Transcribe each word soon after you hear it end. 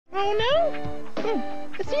Oh, no?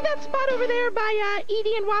 See that spot over there by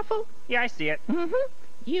Edie and Waffle? Yeah, I see it.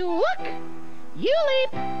 You look. You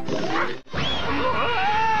leap.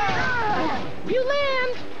 You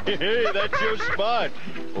land. Hey, that's your spot.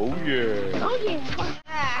 Oh, yeah. Oh,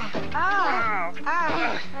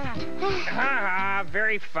 yeah.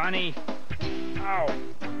 Very funny. Oh.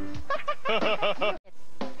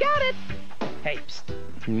 Got it. Hey,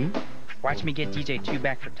 psst. Watch me get DJ2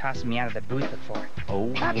 back for tossing me out of the booth before.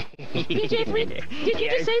 Oh. DJ3, did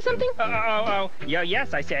you just say something?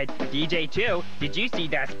 Yes, I said, DJ2, did you see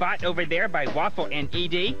that spot over there by Waffle and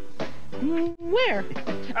ED? Where?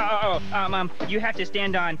 You have to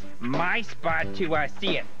stand on my spot to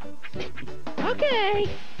see it. Okay.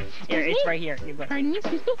 Here, it's right here. Pardon me,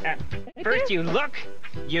 excuse me. First you look,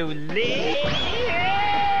 you leave.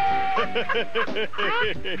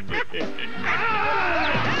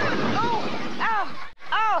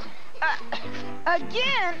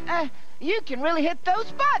 Again? You can really hit those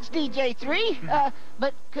spots, DJ3.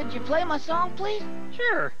 But could you play my song, please?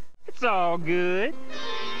 Sure. It's all good.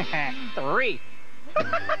 3. 2.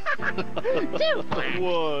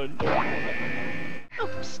 1.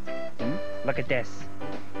 Oops. Look at this.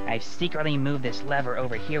 I've secretly moved this lever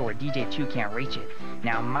over here where DJ2 can't reach it.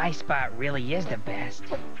 Now my spot really is the best.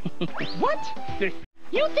 What?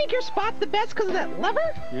 You think your spot's the best because of that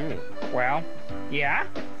lever? Well, yeah.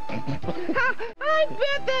 I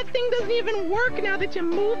bet that thing doesn't even work now that you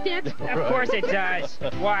moved it. Of course it does.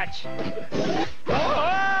 Watch.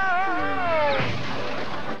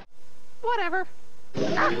 Whatever.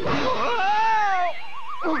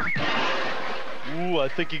 Ooh, I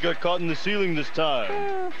think he got caught in the ceiling this time.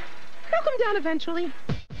 He'll come down eventually.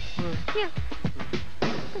 Yeah.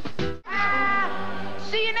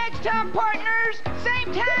 See you next time, partners.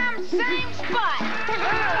 Same time, same spot.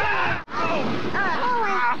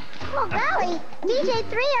 Oh, golly.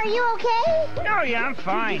 DJ3, are you okay? Oh, yeah, I'm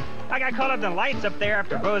fine. I got caught up in the lights up there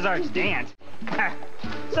after Bozart's dance.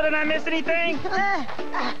 So did I miss anything?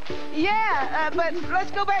 Yeah, but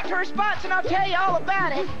let's go back to our spots and I'll tell you all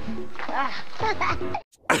about it.